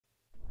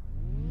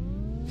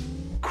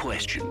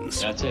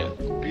Questions. That's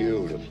it.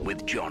 Beautiful.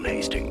 With John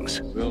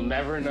Hastings. We'll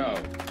never know.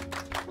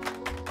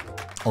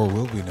 Or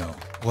will we know?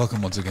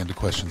 Welcome once again to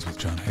Questions with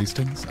John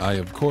Hastings. I,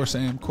 of course,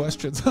 am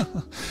Questions.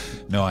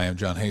 No, I am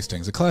John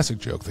Hastings. A classic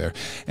joke there.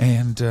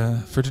 And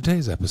for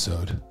today's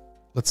episode,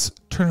 let's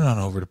turn it on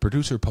over to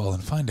producer Paul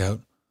and find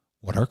out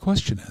what our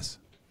question is.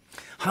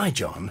 Hi,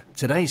 John.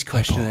 Today's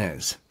question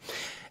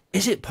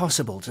is it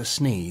possible to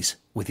sneeze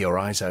with your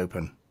eyes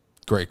open?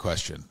 Great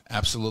question.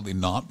 Absolutely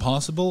not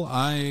possible.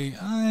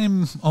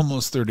 I'm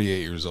almost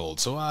 38 years old,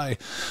 so I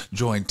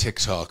joined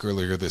TikTok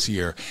earlier this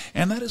year,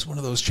 and that is one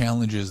of those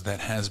challenges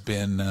that has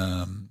been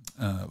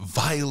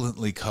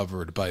violently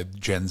covered by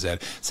Gen Z.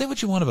 Say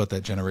what you want about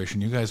that generation.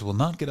 You guys will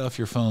not get off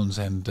your phones,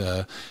 and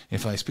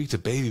if I speak to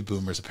baby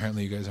boomers,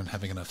 apparently you guys aren't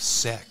having enough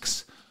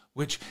sex.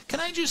 Which, can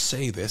I just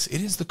say this?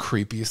 It is the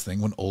creepiest thing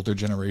when older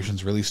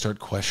generations really start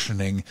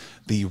questioning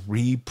the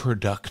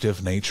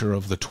reproductive nature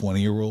of the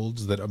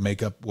 20-year-olds that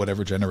make up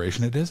whatever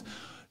generation it is.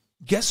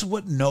 Guess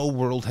what no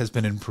world has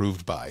been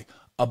improved by?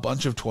 A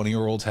bunch of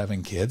 20-year-olds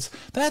having kids.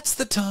 That's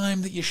the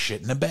time that you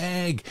shit in a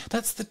bag.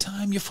 That's the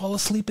time you fall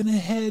asleep in a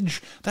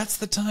hedge. That's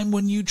the time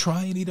when you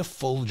try and eat a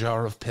full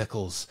jar of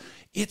pickles.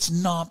 It's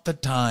not the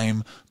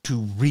time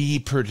to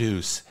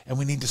reproduce. And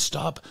we need to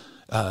stop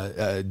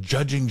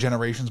judging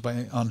generations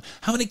on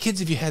how many kids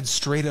have you had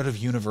straight out of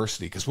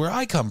university. Because where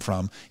I come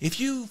from,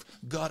 if you've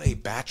got a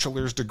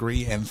bachelor's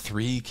degree and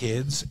 3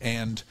 kids,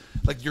 and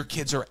like your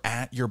kids are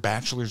at your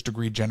bachelor's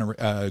degree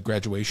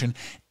graduation,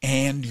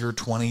 and you're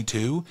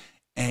 22,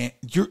 and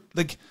you're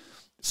like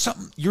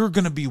you're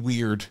gonna be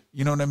weird.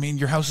 You know what I mean?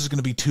 Your house is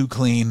gonna be too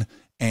clean,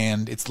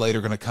 and it's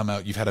later going to come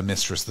out you've had a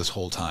mistress this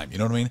whole time. You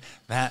know what I mean?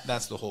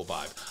 That's the whole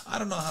vibe. I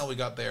don't know how we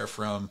got there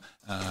from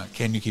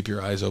can you keep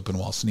your eyes open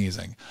while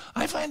sneezing.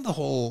 I find the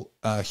whole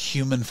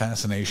human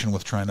fascination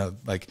with trying to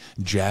like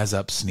jazz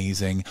up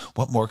sneezing,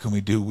 what more can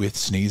we do with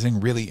sneezing,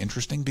 really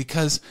interesting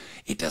because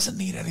it doesn't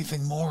need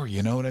anything more.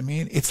 You know what I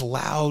mean? It's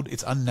loud,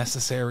 it's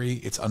unnecessary,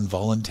 it's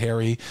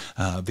involuntary.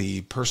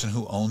 The person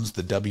who owns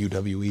the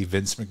WWE,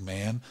 Vince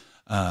McMahon,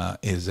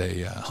 he's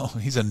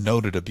a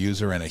noted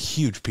abuser and a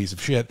huge piece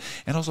of shit,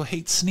 and also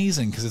hates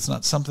sneezing because it's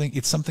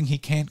something he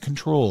can't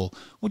control,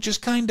 which is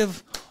kind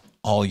of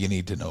all you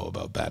need to know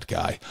about that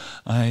guy.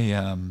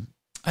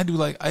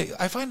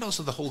 I find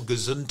also the whole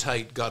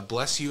Gesundheit, God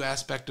bless you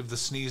aspect of the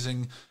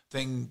sneezing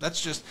thing,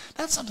 that's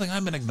something.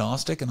 I'm an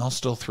agnostic and I'll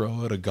still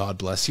throw out a God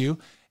bless you.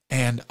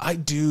 And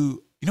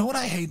you know what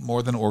I hate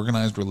more than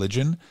organized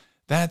religion?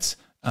 That's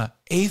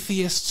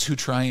atheists who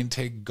try and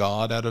take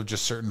God out of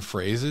just certain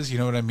phrases, you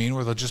know what I mean?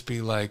 Where they'll just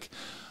be like,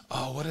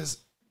 I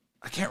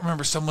can't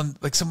remember, someone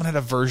had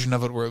a version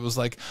of it where it was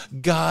like,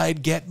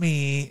 God, get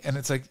me. And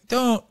it's like,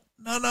 no.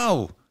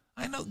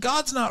 I know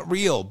God's not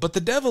real, but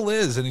the devil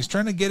is, and he's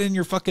trying to get in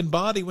your fucking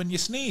body when you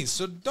sneeze.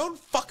 So don't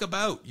fuck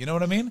about, you know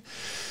what I mean?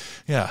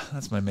 Yeah,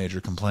 that's my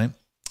major complaint.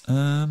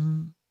 How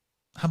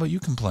about you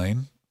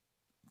complain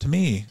to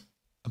me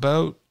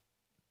about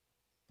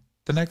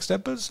the next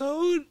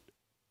episode?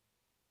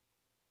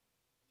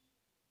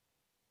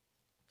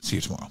 See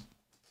you tomorrow.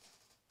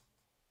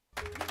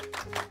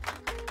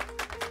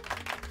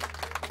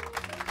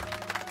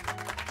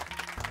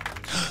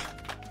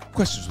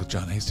 Questions with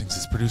John Hastings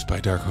is produced by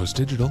Dark Horse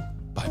Digital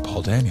by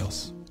Paul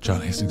Daniels. John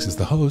Hastings is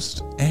the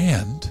host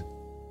and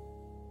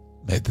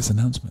made this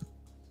announcement.